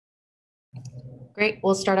Great.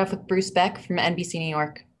 We'll start off with Bruce Beck from NBC New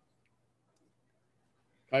York.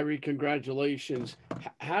 Kyrie, congratulations.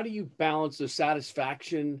 How do you balance the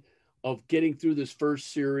satisfaction of getting through this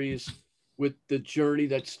first series with the journey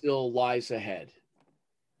that still lies ahead?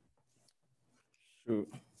 Shoot.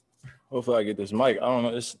 Hopefully I get this mic. I don't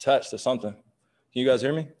know. It's attached to something. Can you guys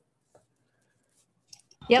hear me?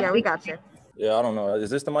 Yep. Yeah, we got you. Yeah, I don't know. Is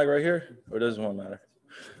this the mic right here? Or does this one matter?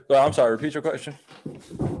 Well, I'm sorry. Repeat your question.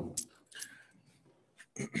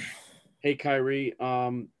 Hey, Kyrie,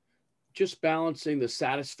 just balancing the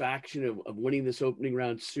satisfaction of winning this opening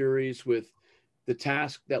round series with the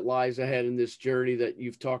task that lies ahead in this journey that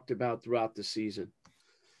you've talked about throughout the season.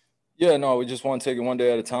 Yeah, no, we just want to take it one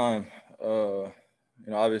day at a time.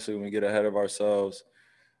 Obviously when we get ahead of ourselves,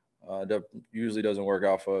 that usually doesn't work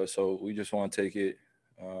out for us. So we just want to take it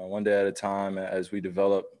one day at a time as we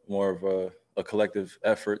develop more of a collective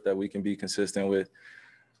effort that we can be consistent with.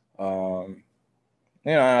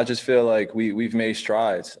 I just feel like we've made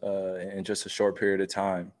strides in just a short period of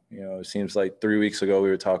time. It seems like 3 weeks ago we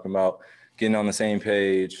were talking about getting on the same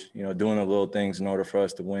page, doing the little things in order for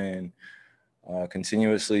us to win,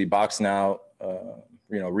 continuously boxing out,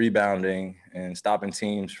 rebounding and stopping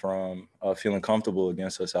teams from feeling comfortable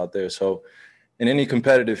against us out there. So in any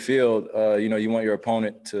competitive field, you want your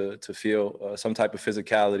opponent to feel some type of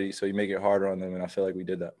physicality, so you make it harder on them, and I feel like we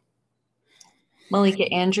did that.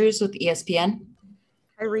 Malika Andrews with ESPN.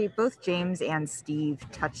 Kyrie, both James and Steve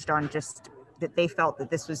touched on just that they felt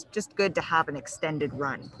that this was just good to have an extended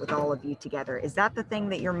run with all of you together. Is that the thing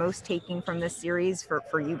that you're most taking from this series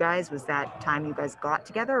for you guys? Was that time you guys got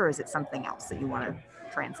together, or is it something else that you want to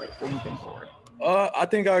translate for moving forward? I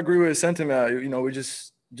think I agree with his sentiment. We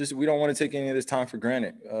don't want to take any of this time for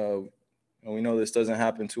granted. And we know this doesn't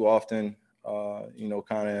happen too often,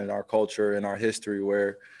 kind of in our culture and our history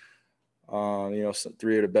where,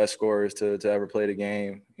 three of the best scorers to ever play the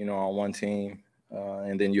game, on one team.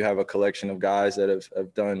 And then you have a collection of guys that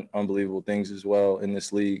have done unbelievable things as well in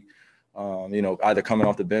this league, either coming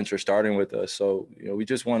off the bench or starting with us. So, we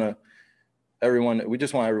just want everyone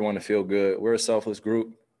to feel good. We're a selfless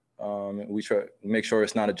group. We try to make sure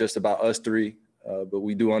it's not just about us three, but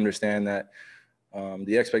we do understand that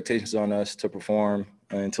the expectations on us to perform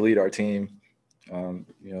and to lead our team,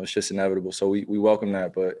 it's just inevitable. So we welcome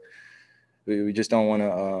that, but we just don't want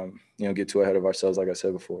to, get too ahead of ourselves, like I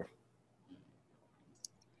said before.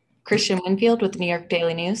 Christian Winfield with the New York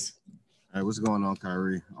Daily News. Hey, what's going on,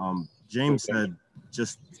 Kyrie? James said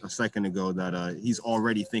just a second ago that he's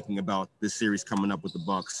already thinking about this series coming up with the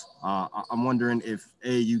Bucks. I'm wondering if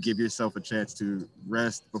you give yourself a chance to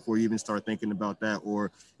rest before you even start thinking about that,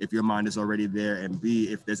 or if your mind is already there, and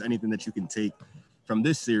B, if there's anything that you can take from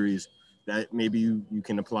this series that maybe you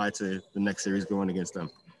can apply to the next series going against them.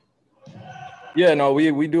 Yeah, no,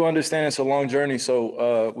 we do understand it's a long journey,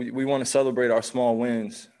 so we want to celebrate our small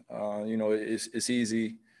wins. It's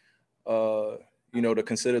easy, to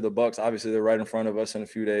consider the Bucks. Obviously, they're right in front of us in a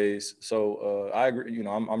few days. So I agree.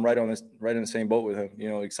 I'm right in the same boat with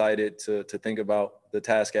him. Excited to think about the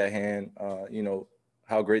task at hand.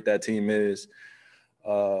 How great that team is,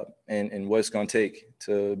 and what it's going to take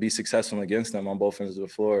to be successful against them on both ends of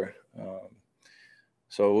the floor.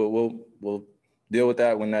 So we'll deal with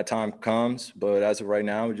that when that time comes. But as of right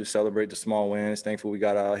now, we just celebrate the small wins. Thankful we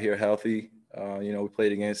got out here healthy. We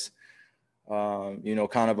played against,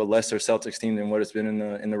 kind of a lesser Celtics team than what it's been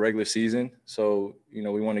in the regular season. So, we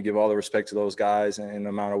want to give all the respect to those guys and the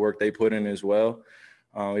amount of work they put in as well.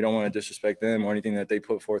 We don't want to disrespect them or anything that they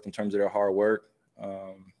put forth in terms of their hard work.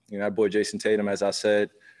 That boy Jason Tatum, as I said,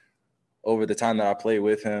 over the time that I played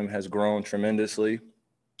with him, has grown tremendously.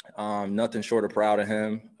 Nothing short of proud of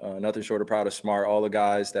him, nothing short of proud of Smart, all the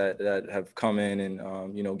guys that have come in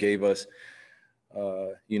and, gave us,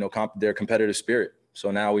 their competitive spirit.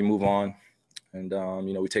 So now we move on and,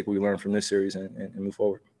 we take what we learned from this series and move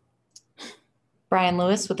forward. Brian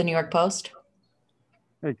Lewis with the New York Post.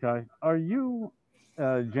 Hey, Kai. Are you,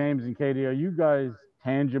 James and Katie, are you guys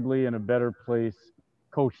tangibly in a better place,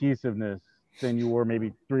 cohesiveness, than you were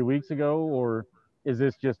maybe 3 weeks ago? Or is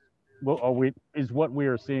this just, is what we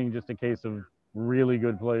are seeing just a case of really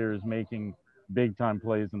good players making big-time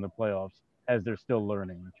plays in the playoffs as they're still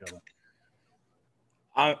learning each other?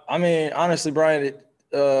 I mean, honestly, Brian,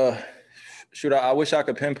 I wish I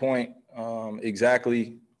could pinpoint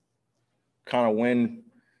exactly kind of when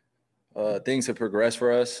things have progressed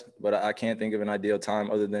for us, but I can't think of an ideal time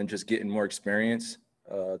other than just getting more experience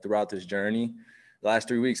throughout this journey. The last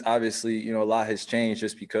 3 weeks, obviously, a lot has changed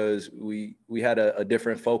just because we had a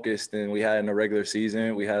different focus than we had in the regular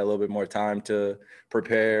season. We had a little bit more time to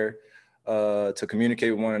prepare. to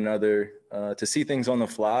communicate with one another, to see things on the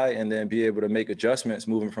fly, and then be able to make adjustments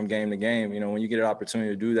moving from game to game. You know, when you get an opportunity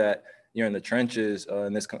to do that, you're in the trenches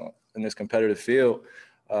in this competitive field,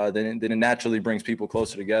 then it naturally brings people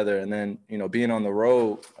closer together. And then, you know, being on the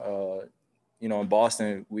road, you know, in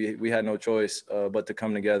Boston, we had no choice but to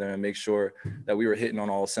come together and make sure that we were hitting on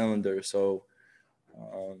all cylinders. So,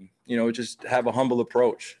 you know, just have a humble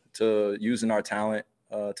approach to using our talent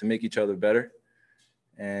to make each other better.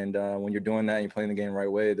 And when you're doing that and you're playing the game the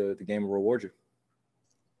right way, the game will reward you.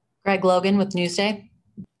 Greg Logan with Newsday.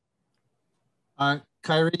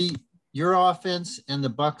 Kyrie, your offense and the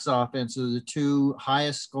Bucks offense are the two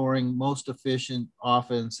highest scoring, most efficient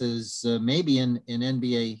offenses maybe in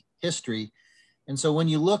NBA history. And so when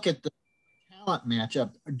you look at the talent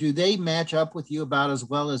matchup, do they match up with you about as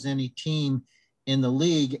well as any team in the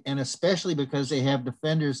league? And especially because they have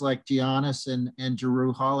defenders like Giannis and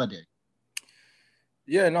Jrue Holiday.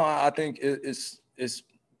 Yeah, no, I think it's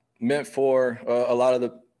meant for a lot of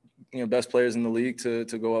the, you know, best players in the league to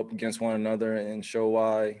go up against one another and show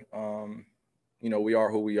why, you know, we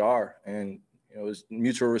are who we are. And, you know, there's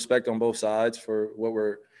mutual respect on both sides for what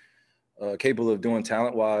we're capable of doing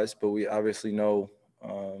talent-wise. But we obviously know,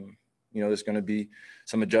 you know, there's going to be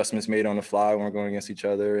some adjustments made on the fly when we're going against each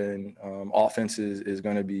other. And offense is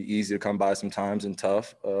going to be easy to come by sometimes and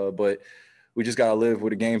tough. But we just got to live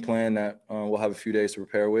with a game plan that we'll have a few days to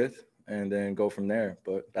prepare with and then go from there.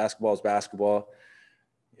 But basketball is basketball.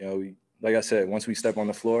 You know, like I said, once we step on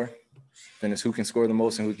the floor, then it's who can score the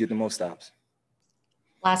most and who get the most stops.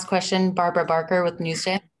 Last question, Barbara Barker with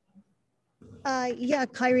Newsday. Yeah,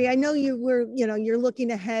 Kyrie, I know you're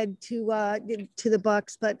looking ahead to the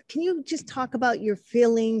Bucks, but can you just talk about your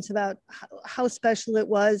feelings about how special it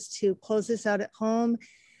was to close this out at home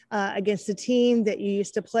against a team that you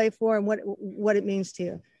used to play for, and what it means to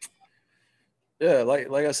you? Yeah,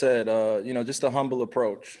 like I said, you know, just a humble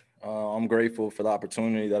approach. I'm grateful for the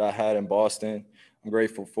opportunity that I had in Boston. I'm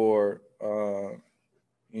grateful for,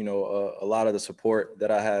 you know, a lot of the support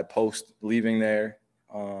that I had post leaving there.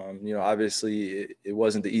 You know, obviously it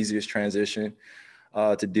wasn't the easiest transition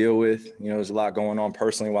to deal with. You know, there's a lot going on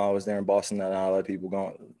personally while I was there in Boston that not a lot of people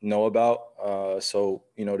don't know about. So,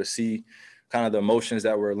 you know, to see kind of the emotions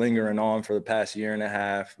that were lingering on for the past year and a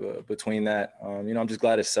half between that, you know, I'm just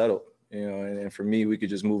glad it's settled, you know, and for me, we could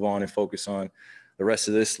just move on and focus on the rest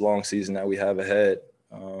of this long season that we have ahead.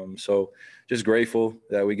 So just grateful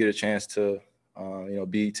that we get a chance to, you know,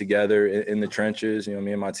 be together in the trenches, you know,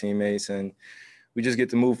 me and my teammates, and we just get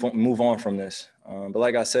to move on from this. But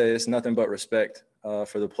like I said, it's nothing but respect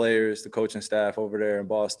for the players, the coaching staff over there in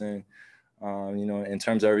Boston, you know, in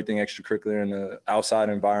terms of everything extracurricular in the outside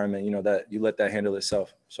environment, you know, that you let that handle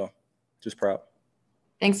itself. So just proud.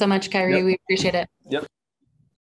 Thanks so much, Kyrie. Yep. We appreciate it. Yep.